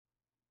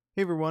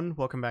Hey everyone,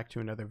 welcome back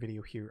to another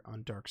video here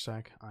on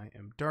DarkSec. I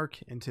am Dark,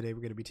 and today we're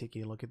going to be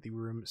taking a look at the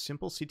room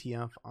Simple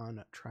CTF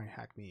on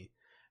TryHackMe.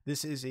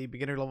 This is a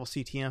beginner level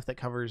CTF that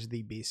covers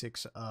the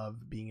basics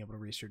of being able to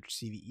research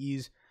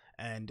CVEs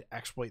and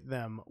exploit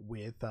them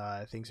with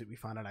things that we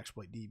find on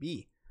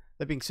ExploitDB.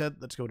 That being said,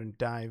 let's go ahead and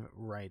dive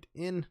right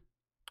in.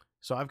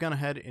 So I've gone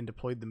ahead and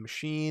deployed the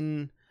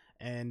machine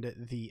and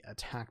the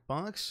attack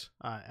box,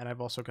 and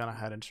I've also gone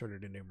ahead and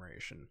started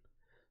enumeration.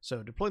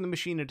 So deploy the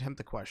machine and attempt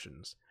the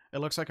questions. It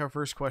looks like our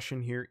first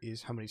question here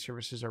is how many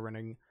services are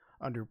running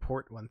under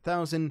port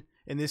 1000.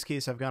 In this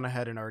case, I've gone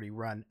ahead and already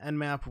run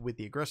nmap with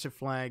the aggressive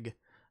flag,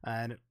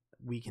 and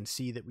we can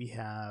see that we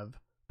have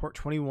port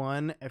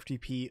 21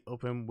 FTP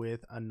open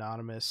with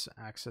anonymous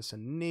access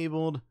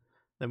enabled.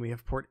 Then we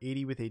have port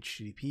 80 with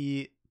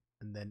HTTP,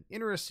 and then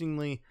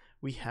interestingly,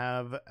 we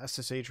have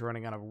SSH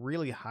running on a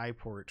really high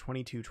port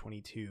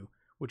 2222,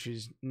 which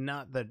is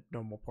not the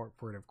normal port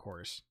for it, of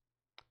course.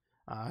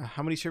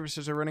 How many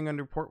services are running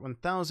under port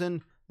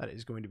 1000? That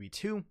is going to be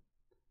 2.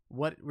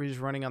 What is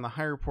running on the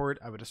higher port?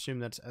 I would assume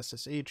that's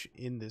SSH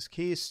in this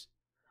case.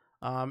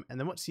 And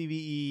then what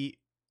CVE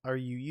are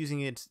you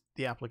using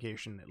the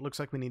application? It looks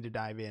like we need to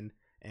dive in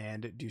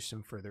and do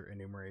some further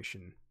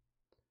enumeration.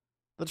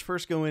 Let's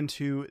first go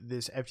into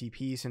this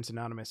FTP since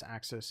anonymous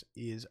access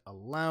is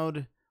allowed.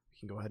 We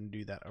can go ahead and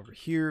do that over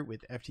here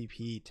with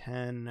FTP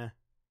 10. Let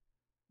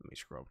me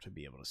scroll up to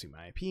be able to see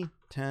my IP.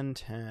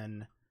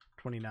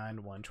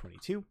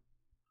 10.10.29.122.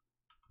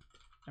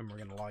 And we're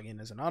going to log in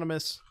as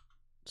anonymous.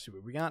 Let's see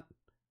what we got.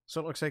 So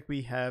it looks like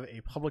we have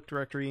a public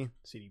directory,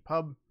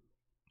 cdpub,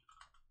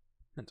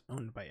 that's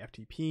owned by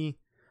FTP,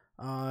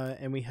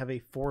 and we have a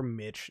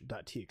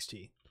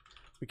formitch.txt.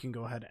 We can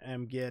go ahead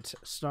and get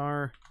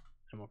star,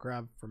 and we'll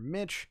grab for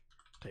Mitch,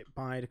 type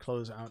by to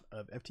close out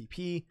of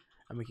FTP,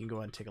 and we can go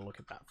ahead and take a look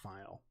at that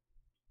file.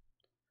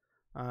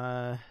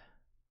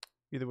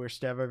 You're the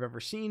worst dev I've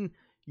ever seen.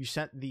 You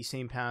set the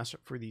same pass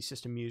for the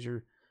system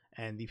user,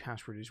 and the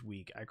password is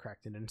weak. I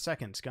cracked it in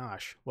seconds.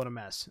 Gosh, what a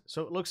mess.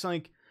 So it looks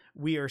like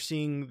we are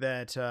seeing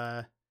that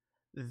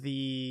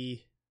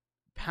the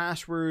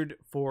password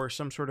for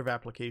some sort of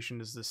application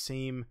is the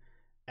same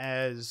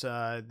as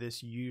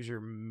this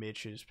user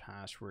Mitch's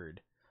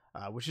password,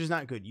 which is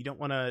not good. You don't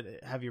want to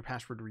have your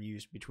password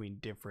reused between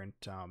different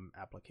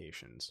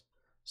applications.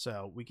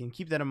 So we can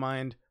keep that in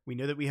mind. We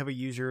know that we have a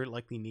user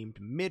likely named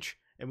Mitch,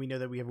 and we know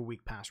that we have a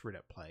weak password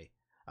at play.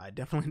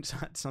 Definitely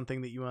not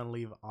something that you want to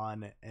leave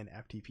on an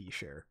FTP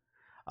share.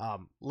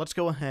 Let's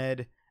go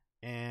ahead,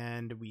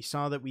 and we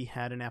saw that we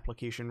had an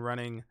application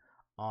running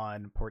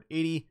on port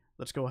 80.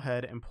 Let's go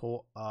ahead and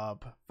pull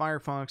up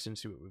Firefox and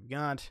see what we've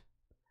got.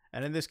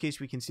 And in this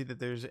case, we can see that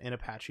there's an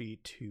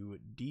Apache 2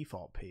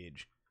 default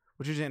page,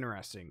 which is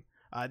interesting.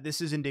 This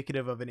is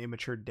indicative of an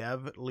immature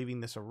dev leaving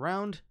this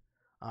around.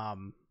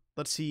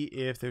 Let's see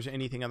if there's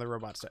anything on the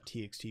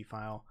robots.txt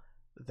file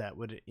that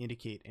would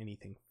indicate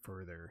anything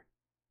further.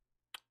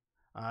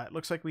 It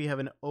looks like we have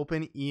an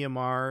open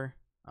EMR,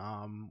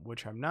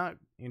 which I'm not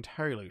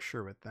entirely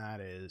sure what that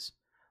is.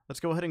 Let's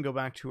go ahead and go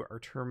back to our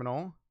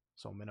terminal.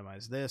 So I'll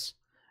minimize this,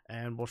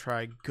 and we'll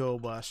try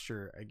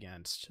GoBuster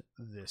against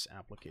this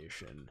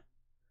application.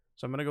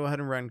 So I'm going to go ahead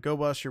and run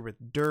GoBuster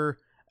with dir,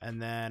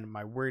 and then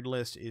my word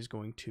list is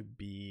going to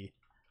be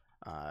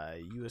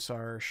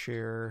USR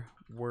share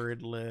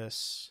word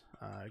list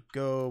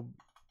go.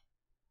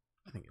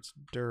 I think it's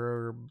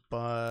dirbuster.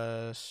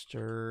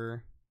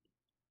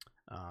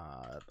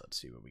 Let's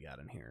see what we got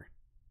in here.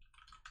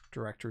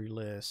 Directory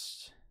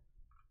list.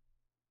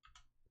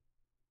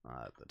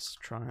 Let's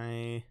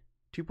try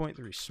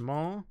 2.3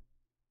 small.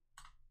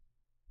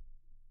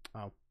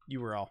 Oh,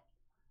 URL.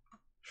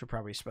 Should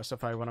probably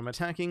specify what I'm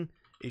attacking.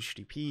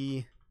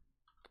 HTTP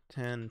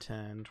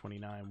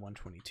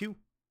 10.10.29.122.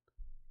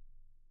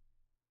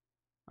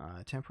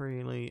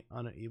 Temporarily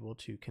unable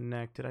to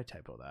connect. Did I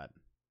typo that?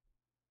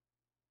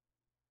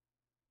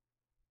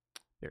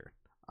 There.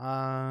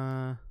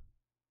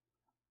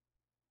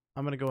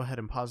 I'm going to go ahead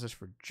and pause this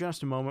for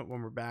just a moment.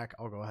 When we're back,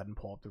 I'll go ahead and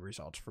pull up the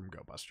results from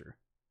GoBuster.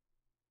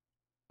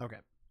 Okay,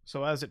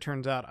 so as it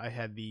turns out, I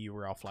had the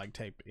URL flag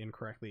typed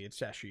incorrectly. It's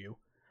 -u.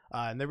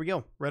 And there we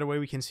go. Right away,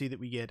 we can see that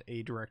we get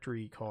a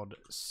directory called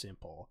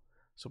simple.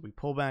 So we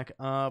pull back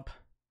up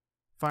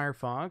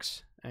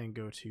Firefox and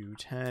go to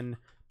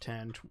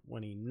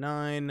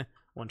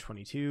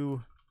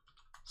 10.10.29.122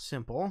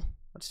 simple.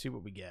 Let's see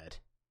what we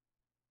get.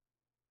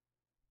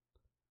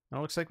 Now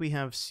it looks like we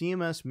have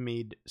CMS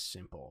made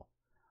simple.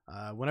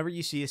 Whenever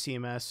you see a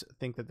CMS,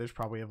 think that there's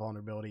probably a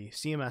vulnerability.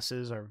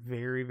 CMSs are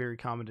very, very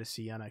common to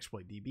see on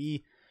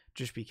ExploitDB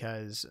just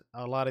because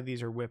a lot of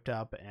these are whipped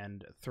up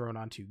and thrown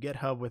onto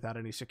GitHub without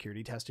any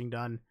security testing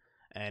done.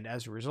 And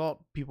as a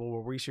result, people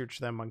will research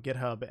them on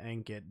GitHub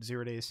and get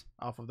 0 days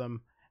off of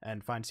them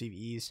and find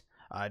CVEs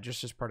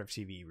just as part of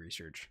CVE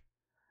research.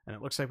 And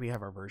it looks like we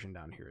have our version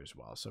down here as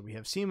well. So we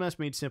have CMS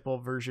made simple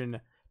version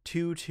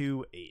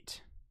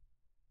 228.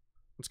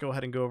 Let's go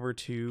ahead and go over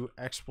to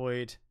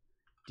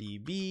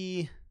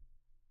ExploitDB,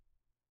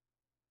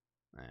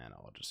 and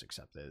I'll just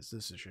accept this.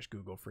 This is just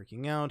Google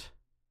freaking out.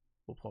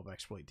 We'll pull up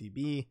exploit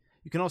DB.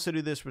 You can also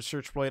do this with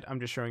searchploit. I'm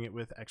just showing it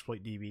with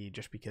exploit DB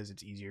just because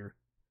it's easier.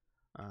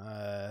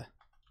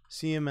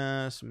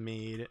 CMS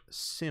made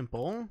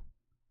simple.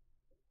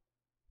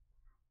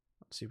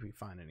 Let's see if we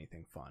find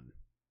anything fun.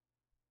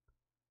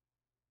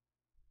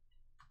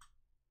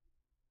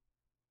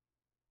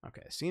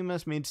 Okay,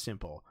 CMS made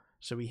simple.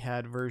 So we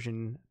had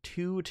version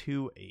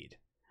 228.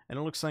 And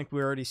it looks like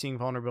we're already seeing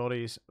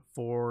vulnerabilities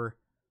for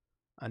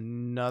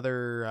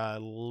another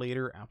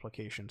later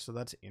application. So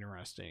that's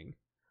interesting.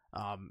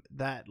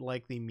 That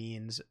likely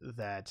means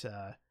that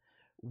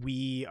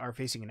we are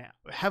facing a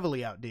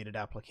heavily outdated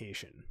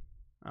application.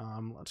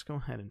 Let's go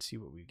ahead and see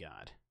what we've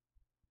got.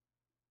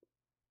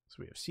 So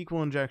we have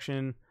SQL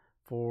injection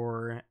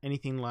for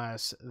anything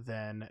less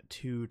than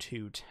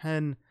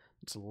 2.2.10.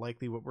 It's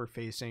likely what we're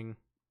facing.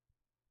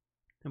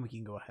 And we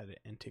can go ahead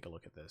and take a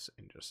look at this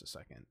in just a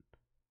second.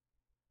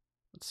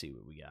 Let's see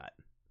what we got.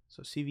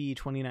 So CVE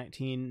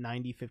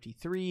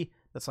 2019-9053,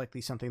 that's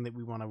likely something that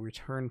we want to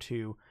return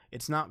to.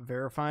 It's not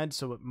verified,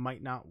 so it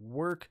might not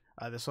work.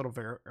 This little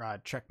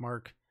check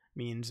mark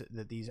means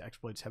that these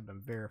exploits have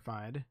been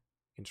verified. You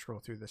can scroll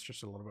through this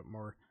just a little bit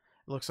more.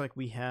 It looks like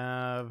we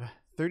have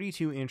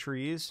 32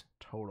 entries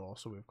total,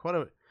 so we have quite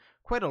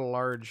a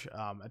large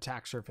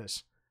attack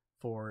surface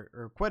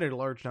or quite a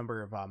large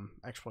number of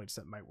exploits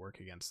that might work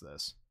against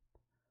this.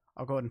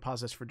 I'll go ahead and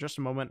pause this for just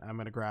a moment. I'm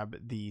going to grab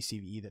the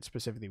CVE that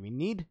specifically we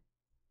need.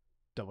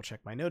 Double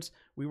check my notes.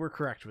 We were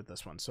correct with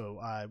this one.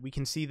 So we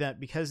can see that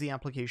because the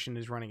application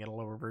is running at a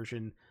lower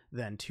version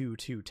than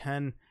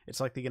 2.2.10, it's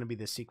likely going to be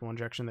the SQL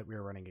injection that we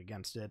are running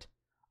against it.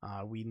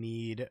 We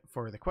need,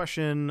 for the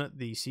question,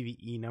 the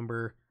CVE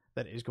number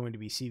that is going to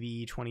be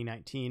CVE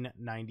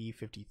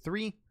 2019-9053.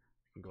 We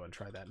can go ahead and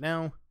try that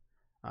now.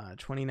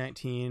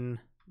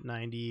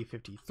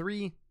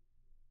 2019-9053.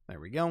 There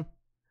we go.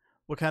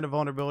 What kind of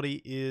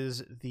vulnerability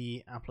is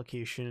the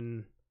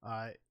application?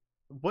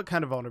 What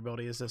kind of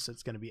vulnerability is this?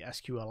 It's going to be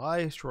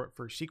SQLI, short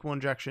for SQL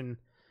injection,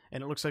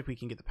 and it looks like we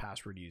can get the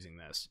password using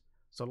this.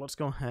 So let's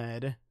go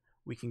ahead.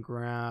 We can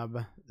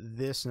grab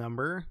this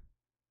number.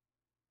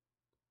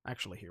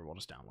 Actually, here, we'll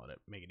just download it,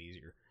 make it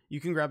easier.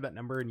 You can grab that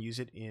number and use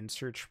it in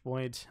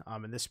searchploit.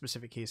 In this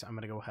specific case, I'm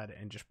going to go ahead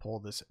and just pull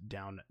this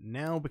down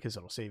now because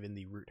it'll save in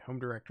the root home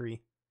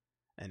directory.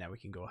 And now we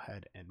can go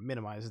ahead and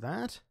minimize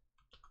that.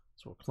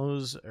 So we'll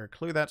close or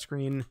clear that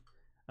screen.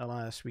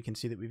 Ls, we can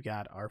see that we've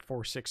got our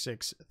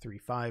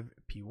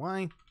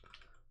 46635py.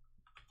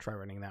 Try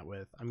running that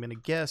with, I'm going to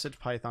guess it's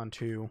Python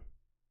 2.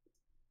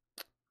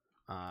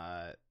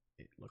 It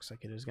looks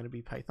like it is going to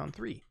be Python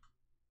 3.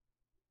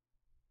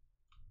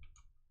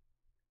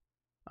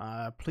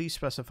 Please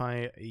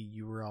specify a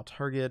URL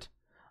target.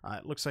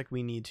 It looks like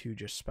we need to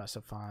just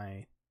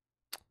specify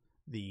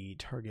the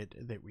target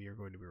that we are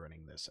going to be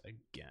running this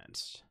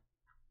against.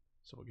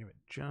 So we'll give it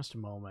just a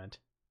moment.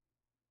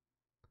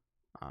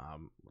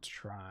 Let's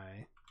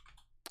try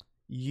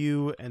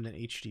U and then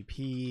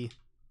HTTP.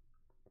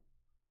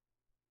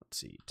 Let's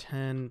see,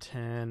 10,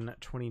 10,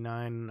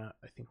 29, I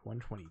think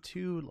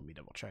 122. Let me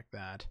double check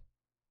that.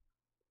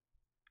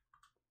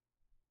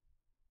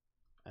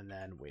 And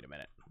then, wait a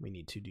minute, we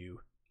need to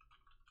do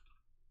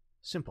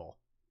simple,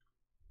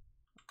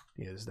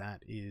 because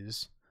that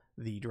is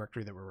the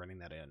directory that we're running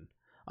that in.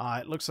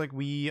 It looks like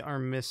we are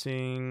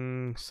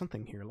missing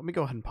something here. Let me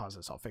go ahead and pause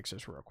this. I'll fix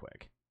this real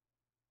quick.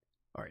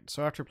 All right,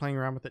 so after playing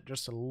around with it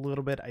just a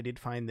little bit, I did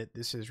find that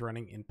this is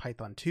running in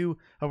Python 2.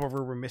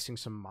 However, we're missing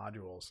some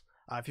modules.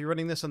 If you're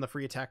running this on the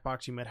free attack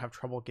box, you might have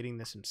trouble getting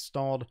this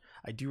installed.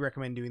 I do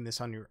recommend doing this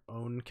on your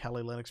own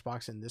Kali Linux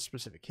box in this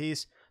specific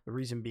case. The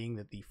reason being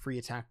that the free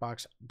attack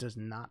box does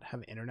not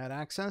have internet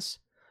access,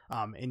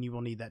 and you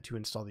will need that to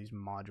install these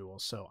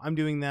modules. So I'm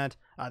doing that.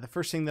 The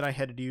first thing that I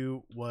had to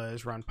do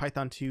was run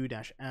python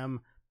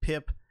 2-m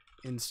pip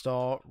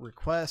install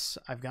requests.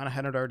 I've gone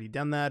ahead and already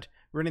done that.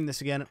 Running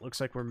this again, it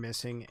looks like we're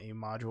missing a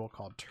module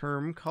called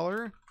term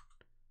color.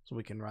 So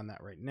we can run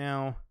that right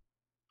now.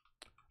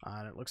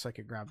 And it looks like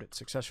it grabbed it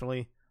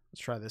successfully.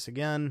 Let's try this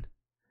again.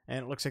 And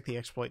it looks like the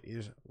exploit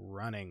is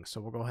running.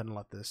 So we'll go ahead and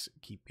let this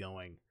keep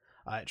going.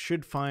 It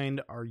should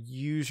find our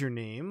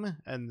username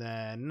and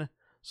then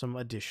some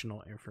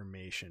additional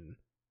information.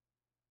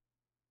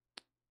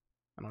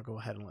 And I'll go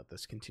ahead and let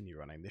this continue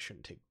running. This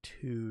shouldn't take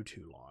too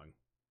long.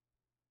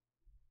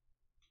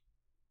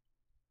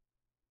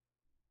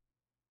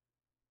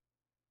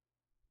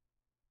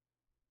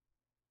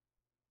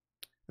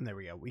 And there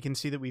we go. We can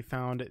see that we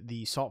found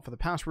the salt for the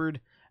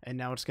password, and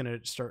now it's going to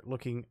start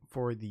looking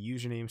for the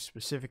username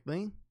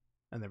specifically.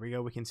 And there we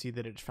go. We can see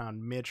that it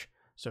found Mitch.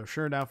 So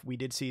sure enough, we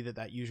did see that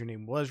that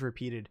username was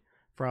repeated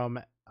from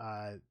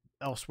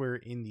elsewhere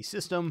in the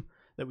system,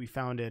 that we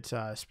found it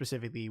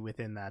specifically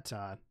within that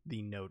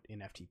the note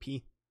in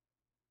FTP.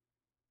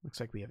 Looks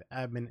like we have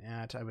admin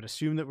at. I would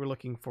assume that we're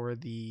looking for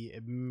the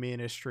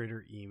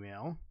administrator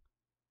email,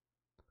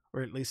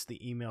 or at least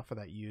the email for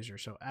that user.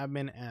 So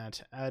admin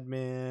at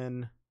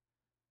admin,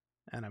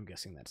 and I'm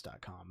guessing that's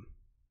 .com.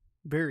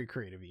 Very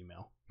creative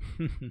email.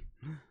 There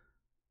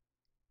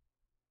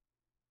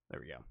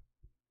we go.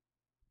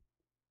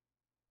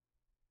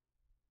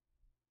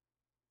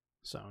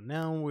 So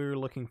now we're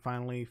looking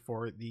finally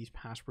for the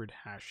password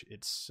hash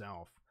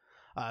itself.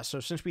 So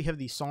since we have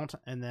the salt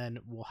and then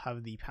we'll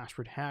have the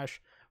password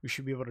hash, we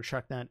should be able to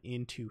chuck that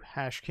into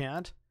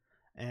Hashcat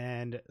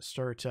and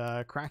start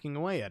cracking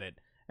away at it.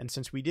 And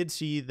since we did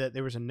see that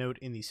there was a note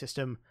in the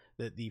system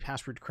that the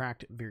password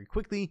cracked very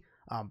quickly,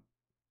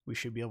 we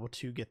should be able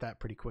to get that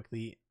pretty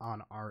quickly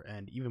on our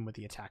end, even with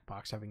the attack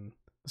box having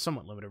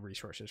somewhat limited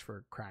resources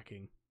for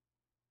cracking.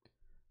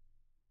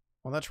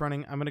 While that's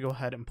running, I'm going to go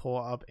ahead and pull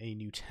up a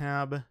new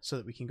tab so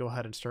that we can go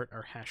ahead and start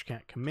our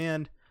Hashcat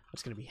command.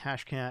 That's going to be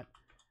Hashcat,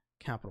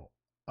 capital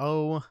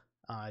O,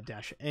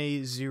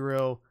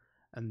 -A0,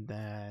 and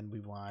then we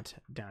want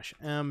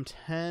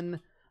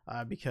 -M10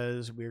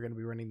 because we're going to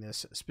be running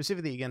this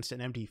specifically against an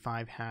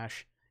MD5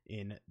 hash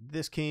in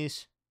this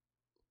case.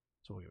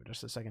 So we'll give it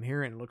just a second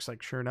here, and it looks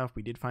like, sure enough,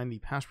 we did find the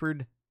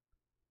password.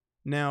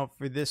 Now,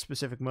 for this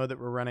specific mode that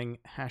we're running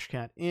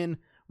Hashcat in,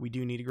 we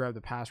do need to grab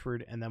the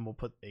password, and then we'll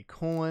put a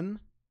colon,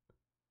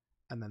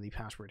 and then the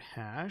password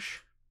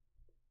hash.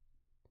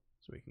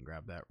 So we can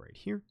grab that right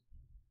here.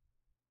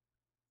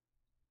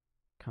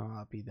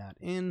 Copy that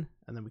in,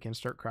 and then we can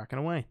start cracking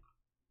away.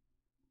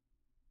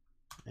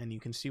 And you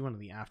can see one of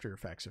the after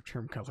effects of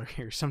term color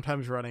here.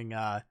 Sometimes running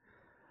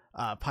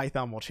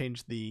Python will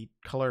change the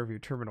color of your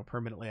terminal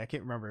permanently. I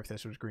can't remember if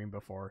this was green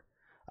before.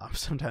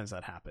 Sometimes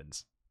that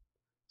happens.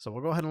 So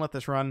we'll go ahead and let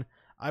this run.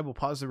 I will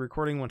pause the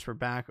recording. Once we're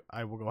back,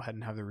 I will go ahead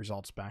and have the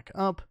results back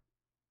up.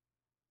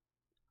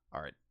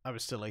 All right, I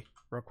was silly.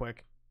 Real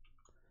quick.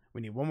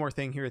 We need one more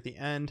thing here at the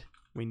end.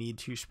 We need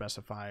to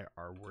specify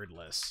our word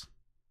lists.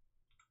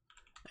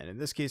 And in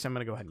this case, I'm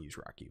going to go ahead and use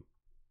RockU.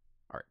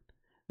 All right,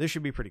 this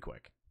should be pretty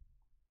quick.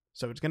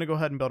 So it's going to go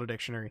ahead and build a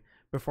dictionary.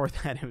 Before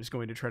that, it was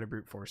going to try to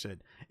brute force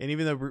it. And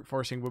even though brute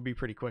forcing would be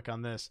pretty quick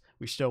on this,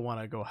 we still want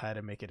to go ahead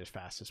and make it as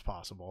fast as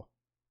possible.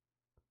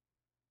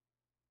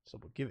 So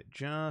we'll give it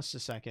just a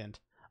second.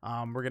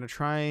 We're going to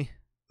try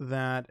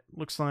that.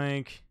 Looks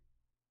like...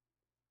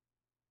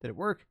 Did it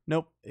work?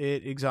 Nope,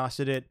 it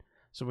exhausted it.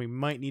 So we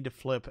might need to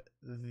flip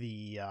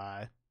the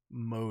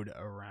mode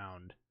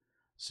around.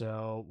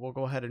 So we'll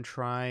go ahead and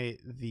try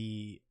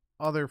the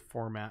other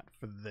format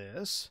for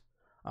this,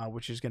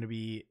 which is going to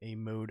be a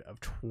mode of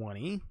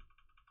 20,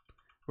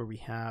 where we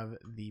have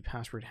the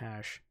password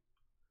hash.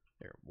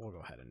 There, we'll go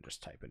ahead and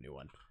just type a new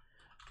one.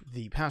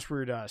 The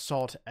password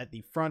salt at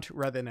the front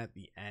rather than at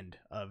the end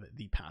of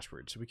the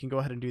password. So we can go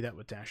ahead and do that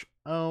with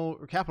 -O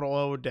or capital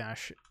O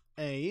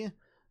 -A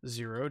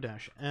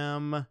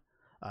 0-M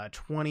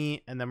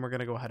 20, and then we're going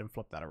to go ahead and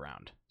flip that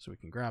around. So we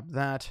can grab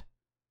that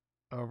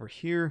over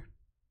here.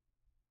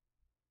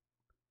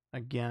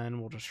 Again,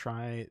 we'll just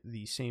try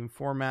the same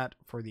format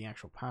for the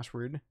actual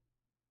password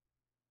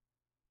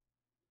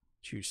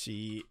to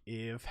see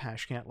if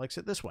Hashcat likes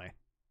it this way.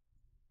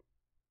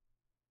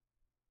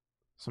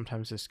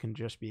 Sometimes this can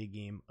just be a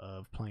game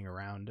of playing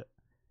around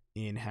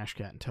in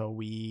Hashcat until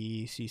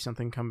we see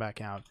something come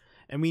back out.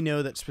 And we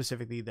know that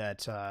specifically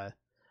that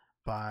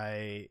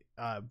by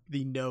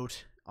the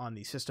note on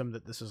the system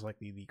that this is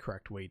likely the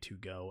correct way to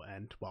go.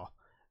 And, well,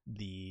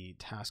 the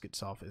task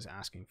itself is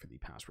asking for the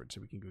password. So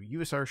we can go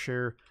USR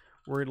share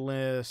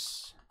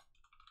wordless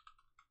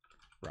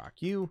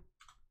RockU.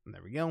 And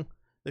there we go.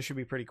 This should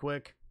be pretty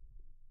quick.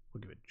 We'll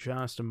give it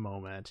just a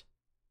moment.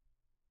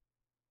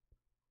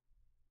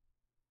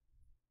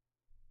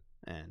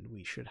 And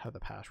we should have the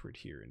password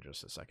here in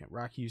just a second.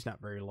 RockU's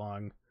not very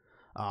long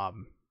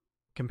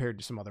compared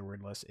to some other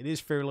word lists. It is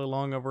fairly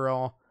long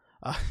overall.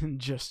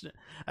 Just,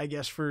 I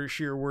guess, for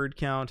sheer word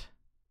count.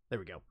 There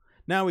we go.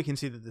 Now we can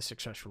see that this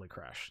successfully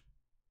crashed.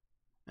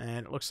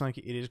 And it looks like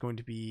it is going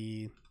to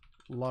be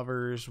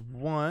lovers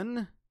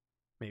 1,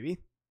 maybe.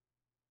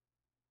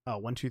 Oh,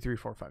 1, 2, 3,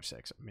 4, 5,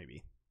 6,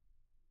 maybe.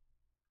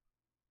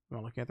 Am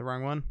I looking at the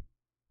wrong one?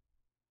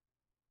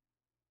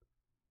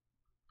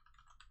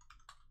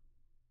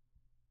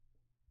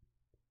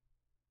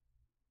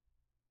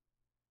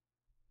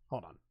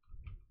 Hold on.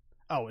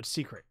 Oh, it's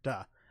secret.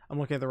 Duh. I'm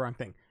looking at the wrong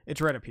thing.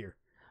 It's right up here.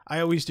 I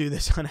always do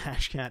this on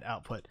Hashcat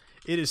output.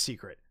 It is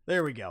secret.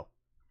 There we go.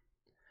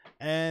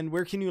 And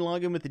where can you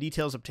log in with the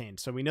details obtained?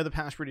 So we know the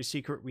password is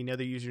secret. We know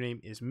the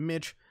username is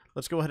Mitch.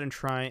 Let's go ahead and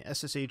try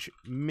SSH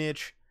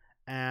Mitch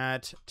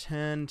at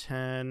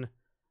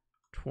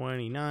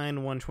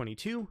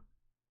 10.10.29.122.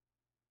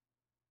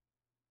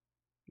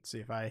 Let's see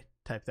if I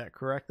type that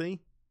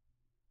correctly.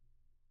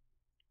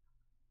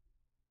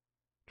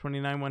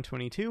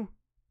 29.122.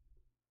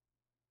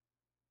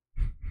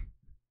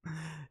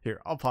 Here,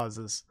 I'll pause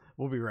this.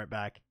 We'll be right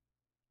back.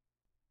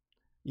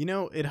 You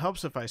know, it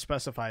helps if I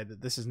specify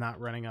that this is not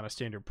running on a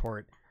standard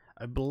port.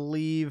 I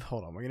believe,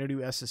 hold on, we're going to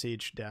do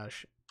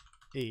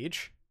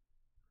SSH-H.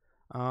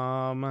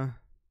 I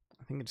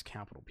think it's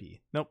capital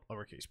P. Nope,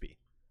 lowercase p.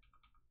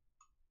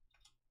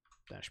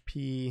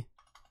 -P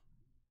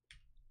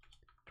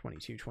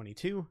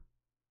 2222.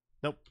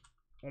 Nope,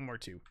 one more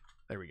 2.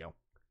 There we go.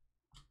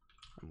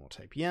 And we'll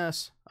type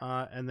yes,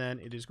 and then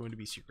it is going to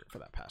be secret for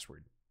that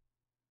password.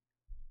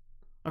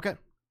 Okay,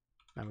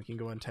 now we can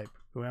go ahead and type,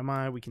 who am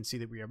I? We can see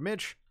that we are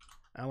Mitch.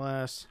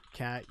 ls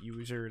cat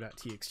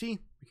user.txt.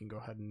 We can go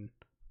ahead and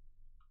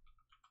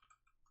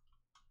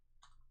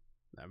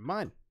never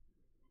mind.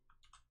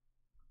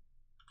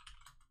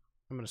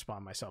 I'm going to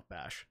spawn myself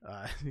bash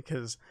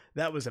because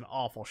that was an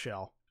awful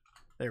shell.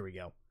 There we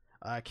go.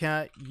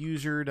 Cat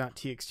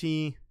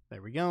user.txt.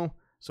 There we go.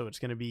 So it's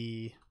going to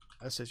be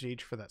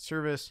SSH for that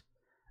service.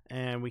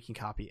 And we can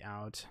copy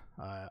out,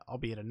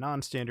 albeit a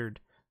non-standard,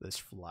 this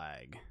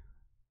flag.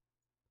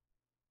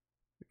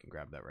 We can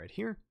grab that right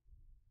here.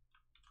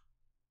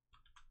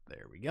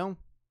 There we go.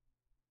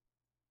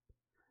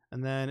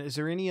 And then is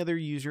there any other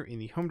user in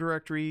the home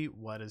directory?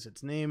 What is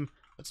its name?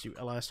 Let's do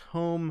ls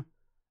home.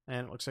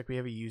 And it looks like we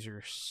have a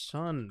user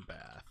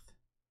Sunbath.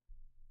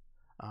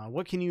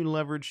 What can you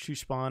leverage to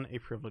spawn a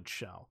privileged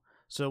shell?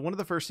 So one of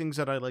the first things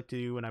that I like to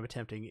do when I'm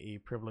attempting a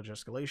privilege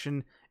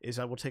escalation is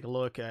I will take a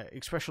look at,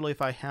 especially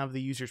if I have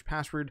the user's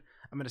password,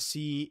 I'm going to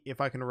see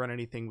if I can run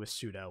anything with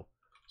sudo.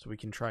 So we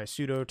can try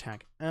sudo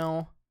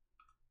tac-l.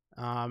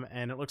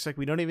 And it looks like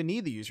we don't even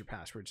need the user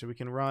password. So we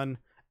can run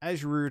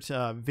as root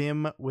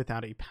vim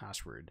without a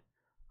password.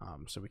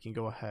 So we can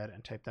go ahead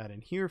and type that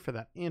in here for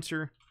that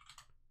answer.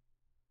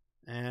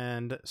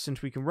 And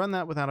since we can run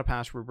that without a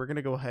password, we're going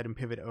to go ahead and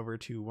pivot over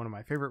to one of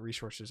my favorite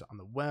resources on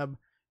the web,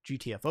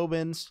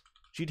 GTFObins.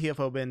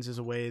 GTFObins is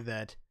a way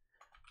that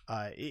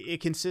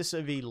it consists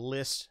of a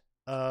list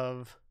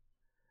of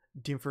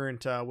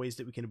different ways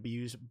that we can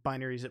abuse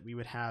binaries that we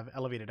would have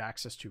elevated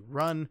access to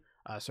run.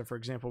 So for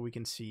example, we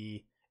can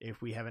see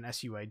if we have an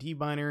SUID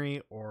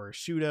binary or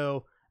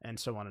sudo and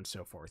so on and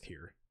so forth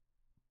here.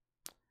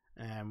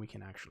 And we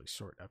can actually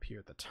sort up here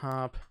at the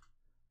top.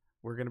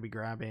 We're going to be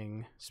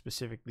grabbing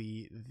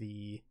specifically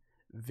the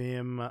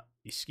vim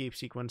escape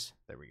sequence.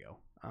 There we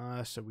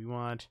go. So we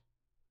want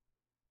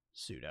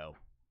sudo.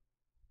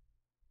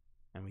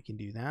 And we can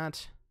do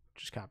that.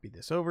 Just copy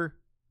this over.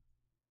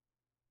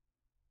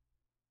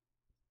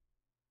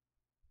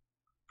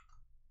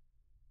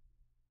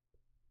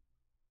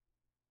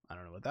 I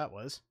don't know what that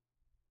was.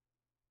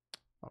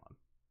 Hold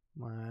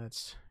on.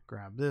 Let's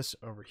grab this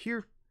over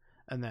here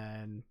and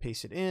then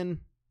paste it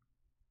in.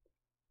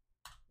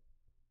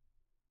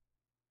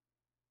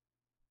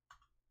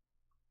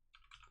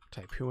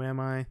 Type who am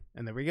I,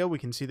 and there we go. We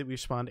can see that we've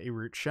spawned a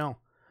root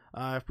shell.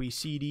 If we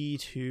cd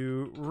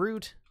to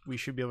root, we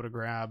should be able to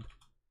grab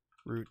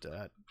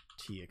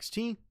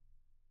root.txt.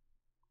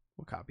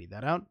 We'll copy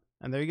that out,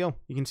 and there you go.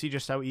 You can see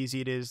just how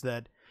easy it is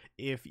that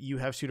if you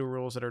have sudo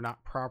rules that are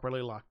not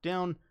properly locked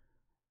down,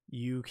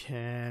 you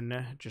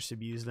can just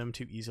abuse them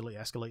to easily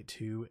escalate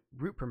to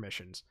root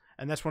permissions.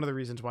 And that's one of the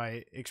reasons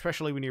why,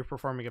 especially when you're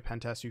performing a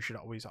pen test, you should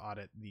always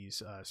audit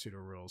these sudo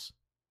rules.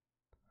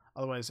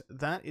 Otherwise,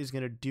 that is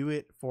going to do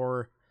it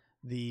for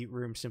the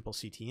Room Simple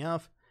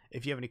CTF.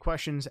 If you have any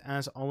questions,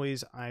 as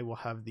always, I will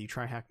have the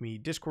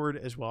TryHackMe Discord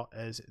as well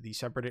as the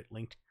subreddit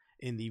linked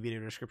in the video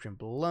description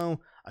below.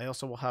 I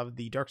also will have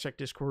the DarkSec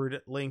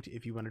Discord linked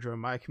if you want to join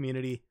my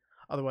community.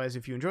 Otherwise,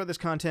 if you enjoy this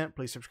content,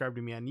 please subscribe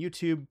to me on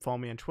YouTube, follow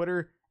me on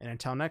Twitter, and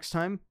until next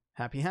time,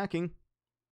 happy hacking!